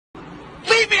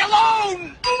Leave me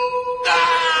alone!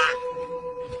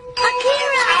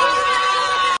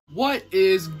 Akira! What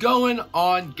is going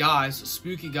on, guys?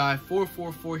 Spooky Guy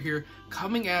 444 here,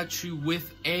 coming at you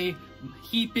with a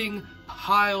heaping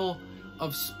pile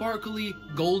of sparkly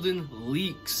golden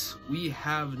leaks. We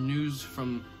have news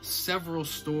from several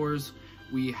stores.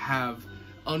 We have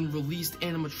unreleased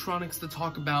animatronics to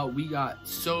talk about. We got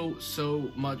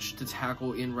so much to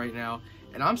tackle in right now,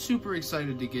 and I'm super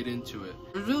excited to get into it.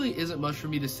 There really isn't much for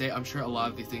me to say. I'm sure a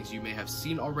lot of these things you may have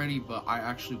seen already, but I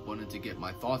actually wanted to get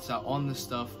my thoughts out on this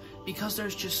stuff because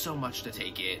there's just so much to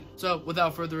take in. So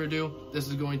without further ado, this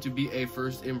is going to be a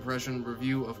first impression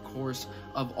review, of course,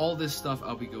 of all this stuff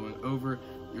I'll be going over.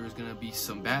 There's gonna be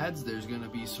some bads, there's gonna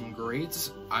be some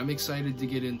greats. I'm excited to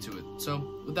get into it. So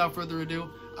without further ado,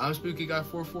 I'm Spooky Guy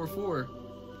 444,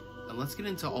 and let's get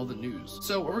into all the news.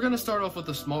 So we're gonna start off with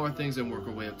the smaller things and work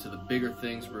our way up to the bigger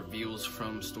things, reveals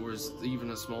from stores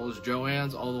even as small as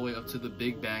Joann's all the way up to the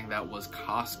big bang that was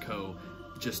Costco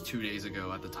just 2 days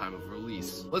ago at the time of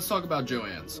release. Let's talk about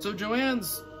Joann's. So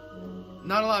Joann's,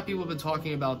 not a lot of people have been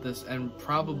talking about this, and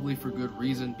probably for good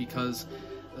reason, because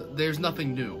there's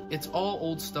nothing new. It's all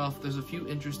old stuff. There's a few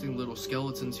interesting little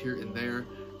skeletons here and there,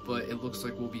 but it looks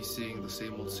like we'll be seeing the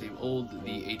same old.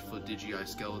 The 8-foot Digi-Eye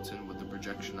skeleton with the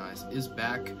projection eyes is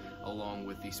back, along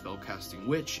with the spellcasting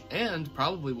witch, and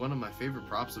probably one of my favorite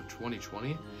props of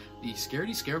 2020, the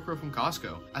Scaredy Scarecrow from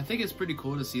Costco. I think it's pretty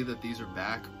cool to see that these are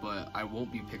back, but I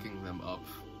won't be picking them up,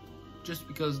 just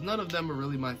because none of them are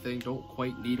really my thing, don't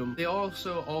quite need them. They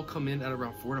also all come in at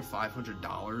around $400 to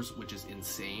 $500, which is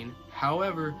insane.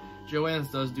 However,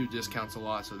 Joann's does do discounts a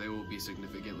lot, so they will be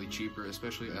significantly cheaper,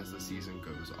 especially as the season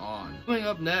goes on. Coming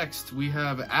up next, we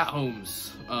have At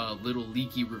Home's little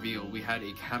leaky reveal. We had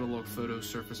a catalog photo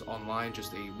surface online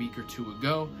just a week or two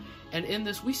ago, and in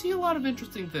this we see a lot of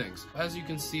interesting things. As you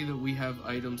can see, that we have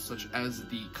items such as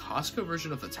the Costco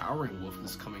version of the Towering Wolf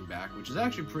is coming back, which is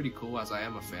actually pretty cool, as I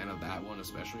am a fan of that one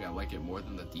especially. I like it more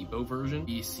than the Depot version.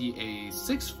 We see a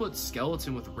 6-foot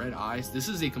skeleton with red eyes. This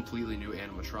is a completely new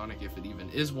animatronic, if it even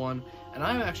is one, and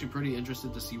I'm actually pretty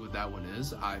interested to see what that one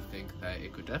is. I think that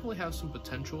it could definitely have some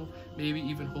potential, maybe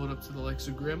even hold up to the likes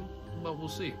of Grimm, but we'll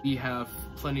see. We have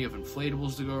plenty of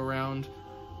inflatables to go around.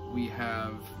 We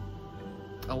have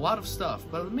a lot of stuff,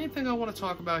 but the main thing I want to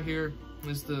talk about here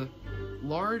is the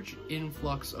large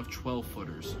influx of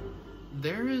 12-footers.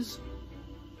 There is,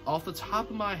 off the top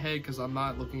of my head, because I'm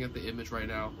not looking at the image right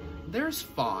now, there's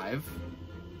 5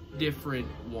 different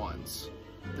ones.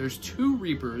 There's 2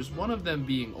 Reapers, one of them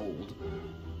being old.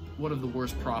 One of the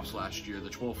worst props last year, the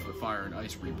 12-foot Fire and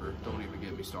Ice Reaper. Don't even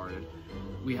get me started.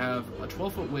 We have a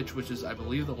 12-foot Witch, which is, I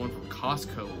believe, the one from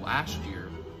Costco last year.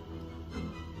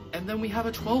 And then we have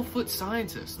a 12-foot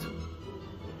Scientist.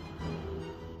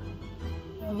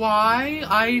 Why?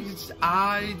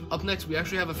 Up next, we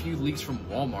actually have a few leaks from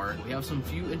Walmart. We have some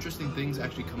few interesting things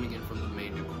actually coming in from the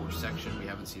main decor section. We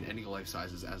haven't seen any life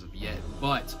sizes as of yet,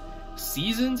 but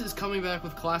Seasons is coming back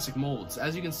with classic molds.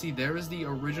 As you can see, there is the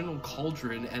original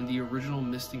Cauldron and the original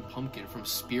Misting Pumpkin from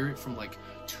Spirit from like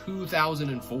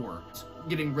 2004.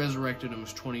 Getting resurrected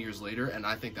almost 20 years later, and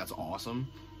I think that's awesome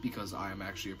because I am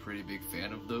actually a pretty big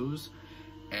fan of those.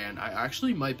 And I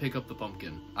actually might pick up the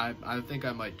pumpkin. I think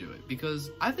I might do it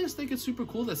because I just think it's super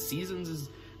cool that Seasons is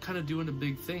kind of doing a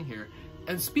big thing here.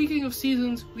 And speaking of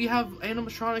Seasons, we have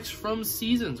animatronics from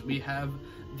Seasons. We have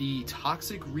the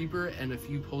Toxic Reaper and a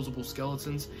few posable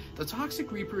skeletons. The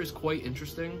Toxic Reaper is quite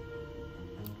interesting.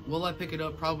 Will I pick it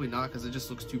up? Probably not, because it just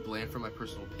looks too bland for my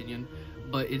personal opinion.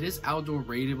 But it is outdoor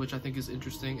rated, which I think is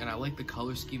interesting, and I like the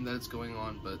color scheme that it's going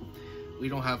on, but we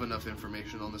don't have enough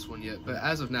information on this one yet. But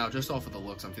as of now, just off of the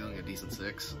looks, I'm feeling a decent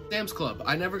 6. Sam's Club.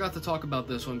 I never got to talk about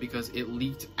this one because it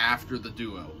leaked after the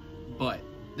duo, but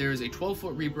there is a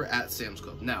 12-foot Reaper at Sam's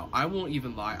Club. Now, I won't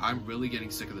even lie, I'm really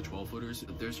getting sick of the 12-footers.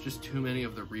 There's just too many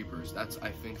of the Reapers. That's, I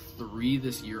think, 3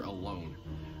 this year alone,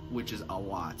 which is a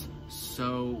lot.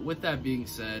 So, with that being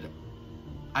said,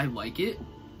 I like it,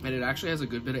 and it actually has a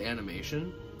good bit of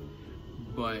animation,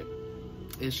 but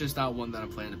it's just not one that I'm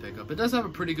planning to pick up. It does have a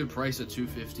pretty good price at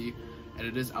 $250, and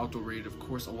it is outdoor rated, of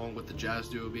course, along with the Jazz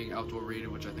Duo being outdoor rated,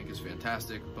 which I think is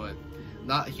fantastic, but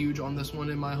not huge on this one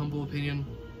in my humble opinion.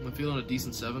 I'm feeling a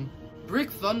decent 7. Brick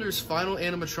Thunder's final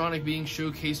animatronic being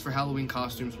showcased for Halloween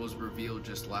costumes was revealed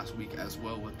just last week as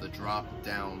well, with the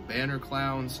drop-down banner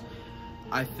clowns.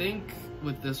 I think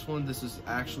with this one, this is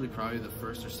actually probably the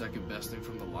first or second best thing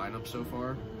from the lineup so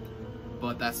far,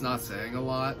 but that's not saying a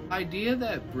lot. The idea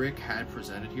that Brick had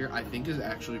presented here, I think, is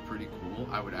actually pretty cool.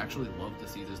 I would actually love to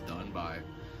see this done by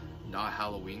not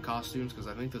Halloween costumes, because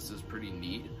I think this is pretty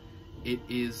neat. It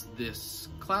is this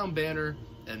clown banner,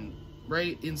 and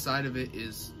right inside of it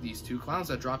is these two clowns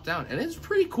that drop down, and it's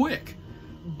pretty quick,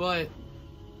 but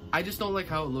I just don't like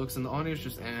how it looks, and the audio is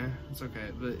just it's okay,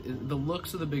 but the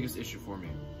looks are the biggest issue for me.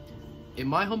 In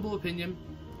my humble opinion,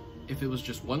 if it was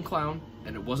just one clown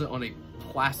and it wasn't on a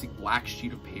plastic black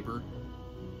sheet of paper,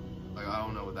 like, I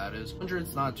don't know what that is.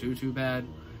 100's not too bad,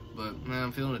 but man,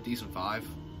 I'm feeling a decent 5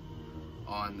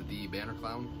 on the banner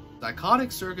clown.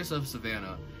 Psychotic Circus of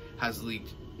Savannah has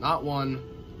leaked not 1,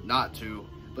 not 2,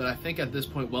 but I think at this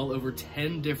point well over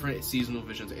 10 different seasonal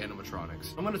visions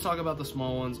animatronics. I'm going to talk about the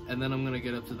small ones, and then I'm going to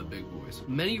get up to the big boys.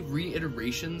 Many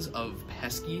reiterations of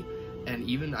Pesky and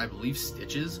even, I believe,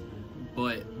 Stitches,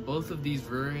 but both of these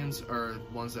variants are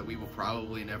ones that we will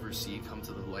probably never see come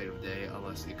to the light of day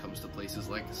unless it comes to places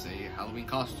like, say, Halloween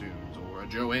costumes or a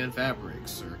Joanne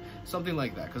Fabrics or something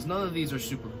like that, because none of these are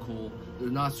super cool. They're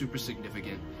not super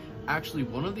significant. Actually,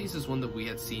 one of these is one that we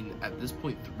had seen at this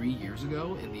point 3 years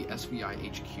ago in the SVI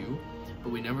HQ,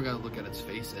 but we never got to look at its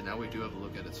face, and now we do have a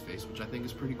look at its face, which I think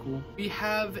is pretty cool. We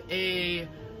have a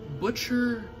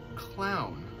Butcher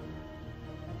Clown.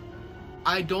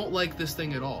 I don't like this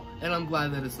thing at all, and I'm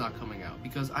glad that it's not coming out,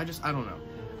 because I don't know.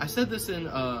 I said this in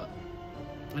a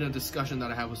discussion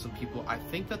that I had with some people. I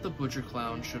think that the Butcher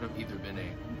Clown should have either been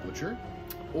a butcher,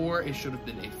 or it should have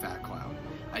been a fat clown.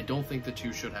 I don't think the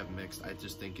two should have mixed. I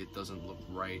just think it doesn't look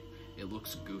right. It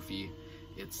looks goofy.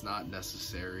 It's not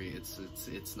necessary.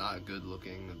 It's not good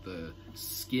looking. The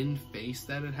skin face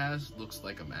that it has looks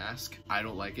like a mask. I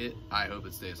don't like it. I hope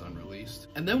it stays unreleased.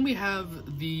 And then we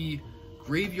have the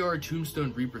Graveyard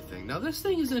Tombstone Reaper thing. Now this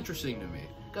thing is interesting to me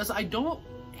because I don't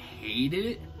hate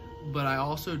it, but I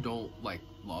also don't like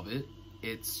love it.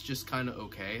 It's just kind of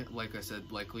okay. Like I said,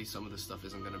 likely some of this stuff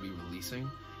isn't going to be releasing.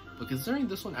 But considering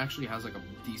this one actually has like a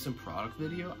decent product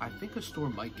video, I think a store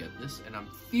might get this, and I'm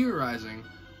theorizing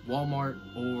Walmart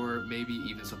or maybe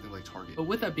even something like Target. But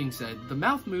with that being said, the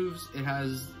mouth moves. It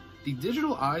has the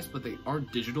digital eyes, but they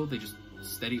aren't digital. They just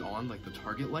steady on like the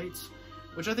Target lights,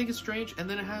 which I think is strange. And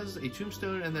then it has a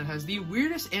tombstone, and then it has the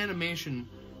weirdest animation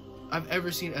I've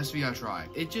ever seen SVI try.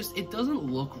 It doesn't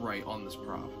look right on this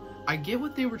prop. I get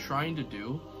what they were trying to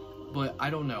do, but I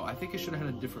don't know. I think it should have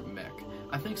had a different mech.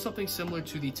 I think something similar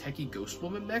to the Techie Ghost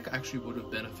Woman mech actually would have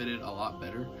benefited a lot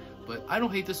better, but I don't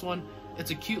hate this one.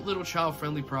 It's a cute little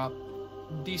child-friendly prop,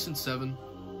 decent 7.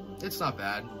 It's not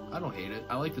bad. I don't hate it.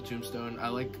 I like the tombstone. I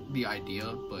like the idea,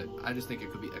 but I just think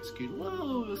it could be executed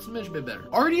well, a smidge bit better.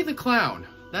 Artie the Clown.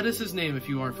 That is his name if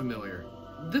you aren't familiar.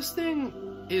 This thing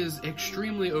is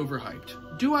extremely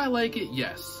overhyped. Do I like it?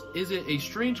 Yes. Is it a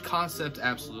strange concept?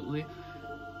 Absolutely.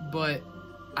 But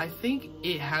I think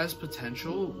it has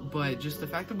potential, but just the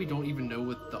fact that we don't even know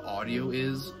what the audio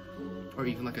is, or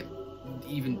even like a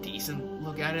even decent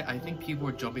look at it, I think people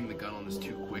are jumping the gun on this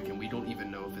too quick, and we don't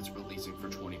even know if it's releasing for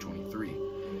 2023.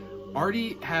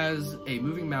 Artie has a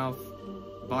moving mouth,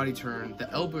 body turn,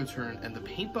 the elbow turn, and the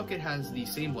paint bucket has the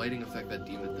same lighting effect that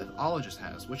Demon Pathologist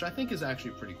has, which I think is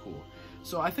actually pretty cool.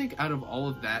 So I think out of all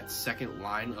of that second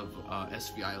line of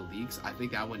SVI leaks, I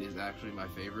think that one is actually my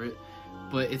favorite.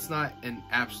 But it's not an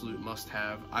absolute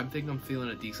must-have. I think I'm feeling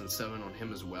a decent 7 on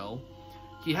him as well.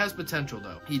 He has potential,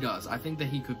 though. He does. I think that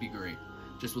he could be great,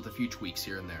 just with a few tweaks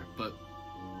here and there. But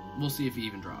we'll see if he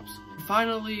even drops.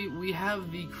 Finally, we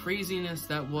have the craziness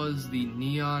that was the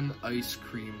Neon Ice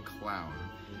Cream Clown.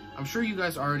 I'm sure you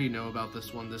guys already know about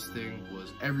this one. This thing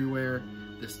was everywhere.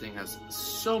 This thing has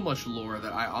so much lore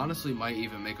that I honestly might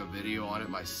even make a video on it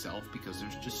myself, because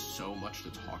there's just so much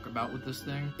to talk about with this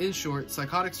thing. In short,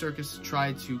 Psychotic Circus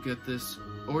tried to get this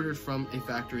ordered from a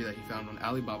factory that he found on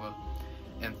Alibaba,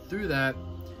 and through that,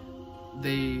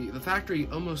 the factory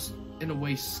almost in a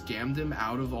way scammed him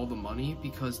out of all the money,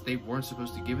 because they weren't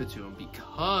supposed to give it to him,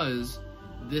 because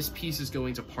this piece is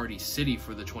going to Party City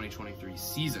for the 2023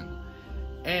 season.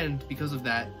 And because of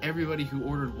that, everybody who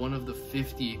ordered one of the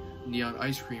 50 neon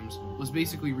ice creams was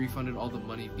basically refunded all the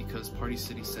money, because Party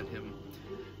City sent him,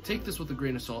 take this with a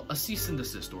grain of salt, a cease and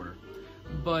desist order.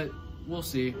 But we'll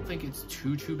see. I don't think it's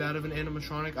too bad of an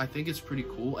animatronic. I think it's pretty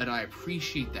cool, and I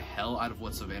appreciate the hell out of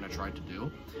what Savannah tried to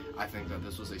do. I think that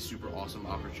this was a super awesome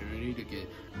opportunity to get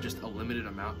just a limited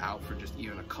amount out for just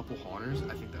even a couple haunters.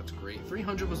 I think that's great.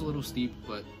 300 was a little steep,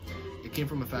 but it came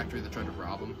from a factory that tried to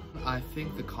rob him. I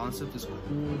think the concept is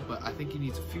cool, but I think it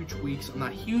needs a few tweaks. I'm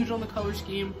not huge on the color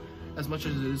scheme. As much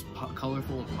as it is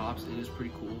colorful and pops, it is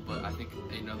pretty cool, but I think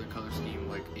another color scheme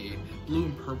like a blue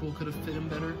and purple could have fit him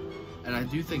better. And I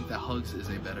do think that Hugs is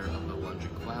a better of the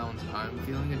lunging clowns. I'm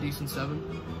feeling a decent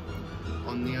 7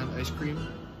 on Neon Ice Cream,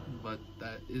 but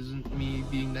that isn't me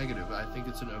being negative. I think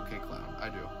it's an okay clown. I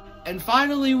do. And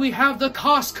finally, we have the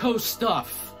Costco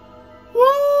stuff.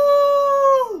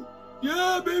 Woo!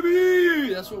 Yeah,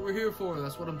 baby! That's what we're here for.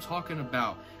 That's what I'm talking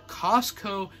about.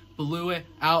 Costco blew it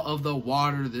out of the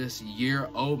water this year.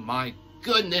 Oh my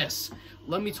goodness.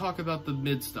 Let me talk about the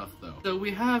mid stuff though. So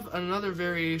we have another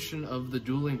variation of the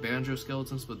dueling banjo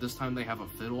skeletons, but this time they have a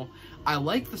fiddle. I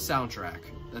like the soundtrack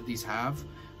that these have,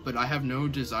 but I have no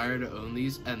desire to own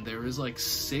these, and there is like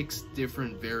 6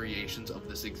 different variations of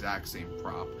this exact same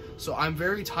prop. So I'm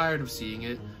very tired of seeing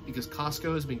it because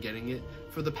Costco has been getting it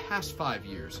for the past 5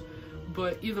 years.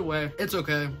 But either way, it's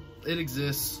okay. It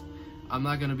exists. I'm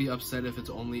not gonna be upset if it's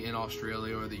only in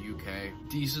Australia or the UK.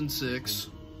 Decent 6.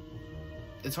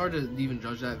 It's hard to even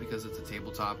judge that because it's a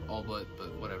tabletop, all but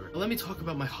whatever. Let me talk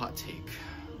about my hot take.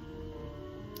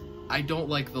 I don't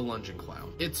like the lunging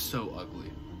clown. It's so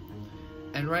ugly.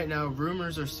 And right now,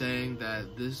 rumors are saying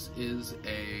that this is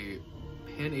a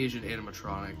Pan-Asian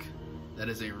animatronic that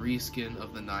is a reskin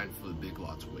of the 9-foot Big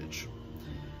Lots Witch.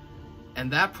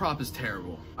 And that prop is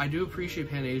terrible. I do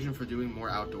appreciate Pan-Asian for doing more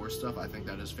outdoor stuff. I think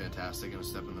that is fantastic and a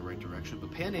step in the right direction.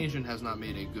 But Pan-Asian has not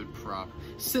made a good prop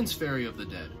since Fairy of the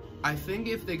Dead. I think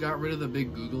if they got rid of the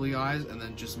big googly eyes and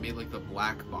then just made like the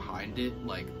black behind it,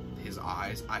 like his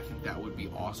eyes, I think that would be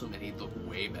awesome and he'd look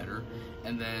way better.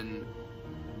 And then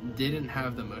didn't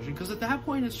have the motion, because at that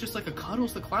point it's just like a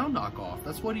Cuddles the Clown knockoff.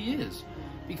 That's what he is.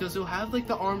 Because he'll have like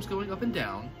the arms going up and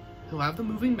down. He'll have the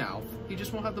moving mouth, he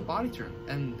just won't have the body turn.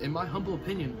 And in my humble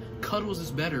opinion, Cuddles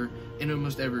is better in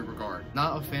almost every regard.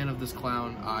 Not a fan of this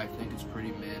clown. I think it's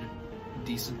pretty mid.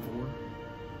 Decent 4.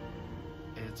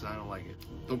 I don't like it.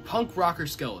 The punk rocker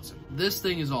skeleton. This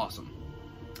thing is awesome.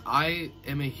 I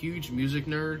am a huge music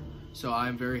nerd, so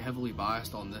I'm very heavily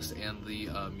biased on this and the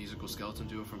musical skeleton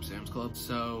duo from Sam's Club.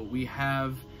 So we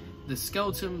have the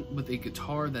skeleton with a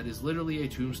guitar that is literally a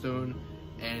tombstone,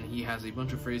 and he has a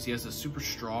bunch of phrases. He has a super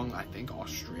strong, I think,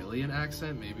 Australian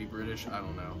accent, maybe British, I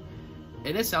don't know.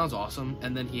 And it sounds awesome.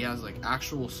 And then he has like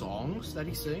actual songs that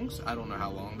he sings. I don't know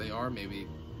how long they are. Maybe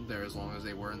they're as long as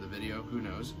they were in the video. Who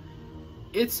knows?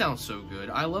 It sounds so good.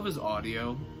 I love his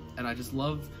audio, and I just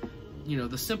love, you know,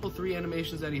 the simple 3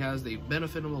 animations that he has. They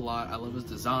benefit him a lot. I love his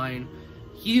design.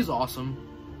 He's awesome.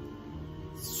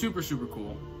 Super, super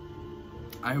cool.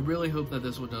 I really hope that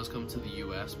this one does come to the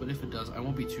US, but if it does, I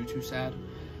won't be too sad,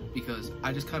 because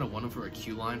I just kind of want him for a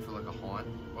queue line for like a haunt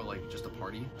or like just a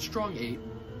party. Strong 8.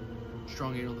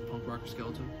 Strong 8 on the punk rocker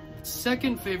skeleton.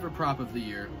 Second favorite prop of the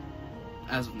year,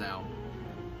 as of now.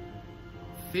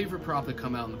 Favorite prop that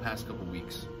come out in the past couple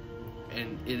weeks,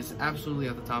 and it is absolutely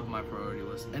at the top of my priority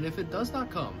list. And if it does not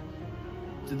come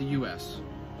to the US,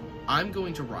 I'm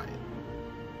going to riot.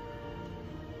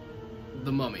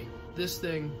 The Mummy. This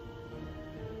thing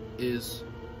is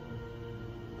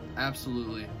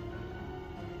absolutely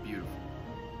beautiful.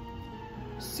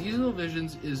 Seasonal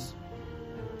Visions is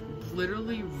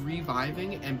literally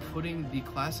reviving and putting the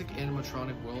classic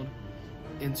animatronic world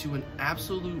into an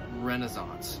absolute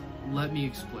renaissance. Let me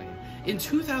explain. In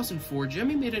 2004,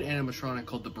 Jimmy made an animatronic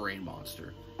called the Brain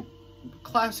Monster.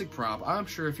 Classic prop. I'm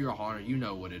sure if you're a haunter, you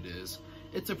know what it is.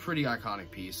 It's a pretty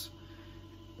iconic piece.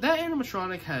 That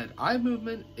animatronic had eye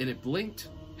movement, and it blinked,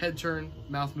 head turn,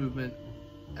 mouth movement,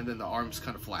 and then the arms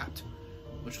kind of flapped,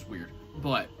 which is weird.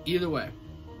 But either way,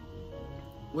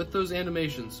 with those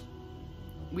animations,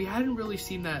 we hadn't really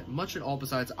seen that much at all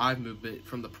besides eye movement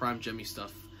from the Prime Jimmy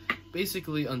stuff,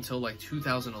 basically until like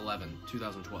 2011,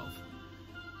 2012.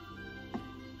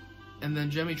 And then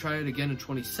Jimmy tried it again in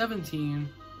 2017,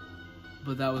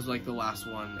 but that was like the last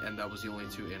one, and that was the only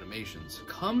 2 animations.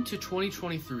 Come to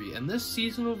 2023, and this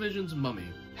Seasonal Visions Mummy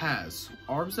has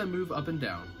arms that move up and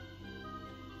down,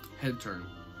 head turn,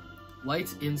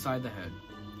 lights inside the head,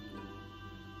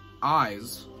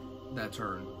 eyes that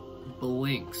turn,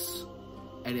 blinks,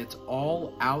 and it's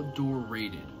all outdoor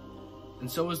rated. And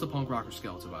so is the punk rocker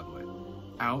skeleton, by the way.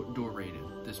 Outdoor rated,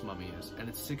 this mummy is, and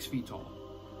it's 6 feet tall.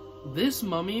 This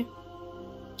mummy,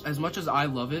 as much as I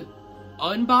love it,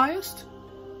 unbiased,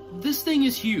 this thing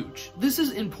is huge. This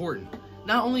is important.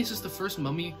 Not only is this the first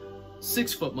mummy,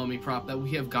 6-foot mummy prop that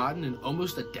we have gotten in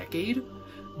almost a decade,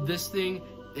 this thing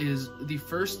is the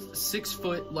first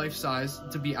 6-foot life size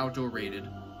to be outdoor rated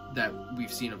that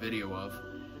we've seen a video of.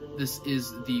 This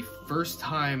is the first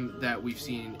time that we've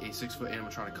seen a 6-foot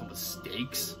animatronic come with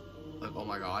stakes. Like, oh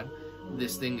my god.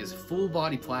 This thing is full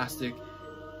body plastic,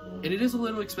 and it is a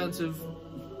little expensive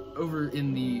over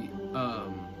in the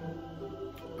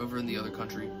other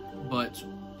country, but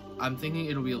I'm thinking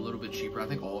it'll be a little bit cheaper. I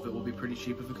think all of it will be pretty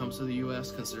cheap if it comes to the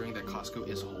US, considering that Costco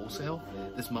is wholesale.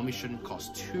 This mummy shouldn't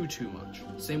cost too much.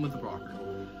 Same with the rocker.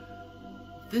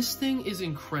 This thing is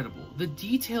incredible. The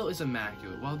detail is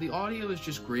immaculate. While the audio is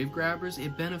just grave grabbers,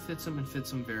 it benefits them and fits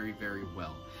them very, very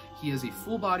well. He has a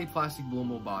full body plastic blow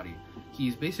mold body.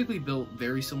 He's basically built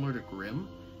very similar to Grimm,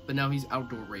 but now he's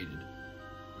outdoor rated.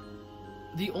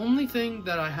 The only thing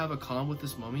that I have a con with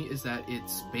this mummy is that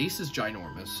its base is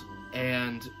ginormous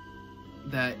and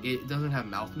that it doesn't have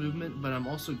mouth movement, but I'm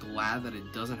also glad that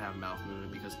it doesn't have mouth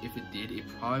movement, because if it did, it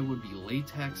probably would be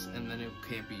latex and then it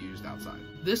can't be used outside.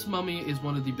 This mummy is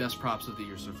one of the best props of the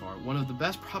year so far, one of the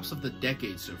best props of the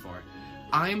decade so far.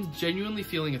 I'm genuinely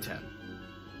feeling a 10.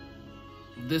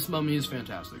 This mummy is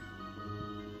fantastic.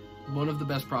 One of the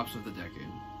best props of the decade.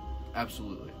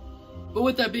 Absolutely. But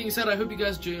with that being said, I hope you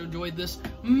guys enjoyed this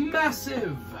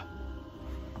massive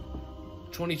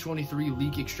 2023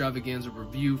 Leak Extravaganza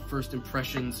review. First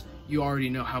impressions, you already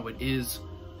know how it is.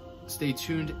 Stay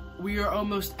tuned. We are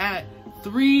almost at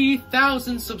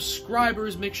 3,000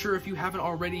 subscribers. Make sure, if you haven't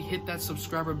already, hit that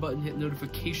subscriber button, hit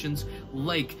notifications,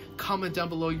 like, comment down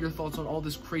below your thoughts on all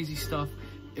this crazy stuff.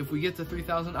 If we get to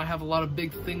 3,000, I have a lot of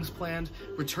big things planned.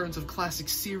 Returns of classic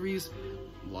series,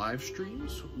 live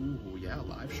streams. Ooh, yeah,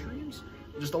 live streams.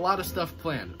 Just a lot of stuff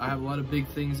planned. I have a lot of big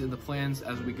things in the plans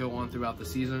as we go on throughout the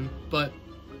season. But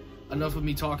enough of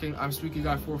me talking. I'm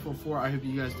SpookyGuy444. I hope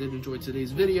you guys did enjoy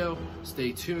today's video.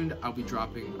 Stay tuned. I'll be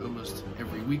dropping almost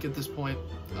every week at this point.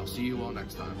 I'll see you all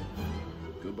next time.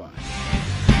 Goodbye.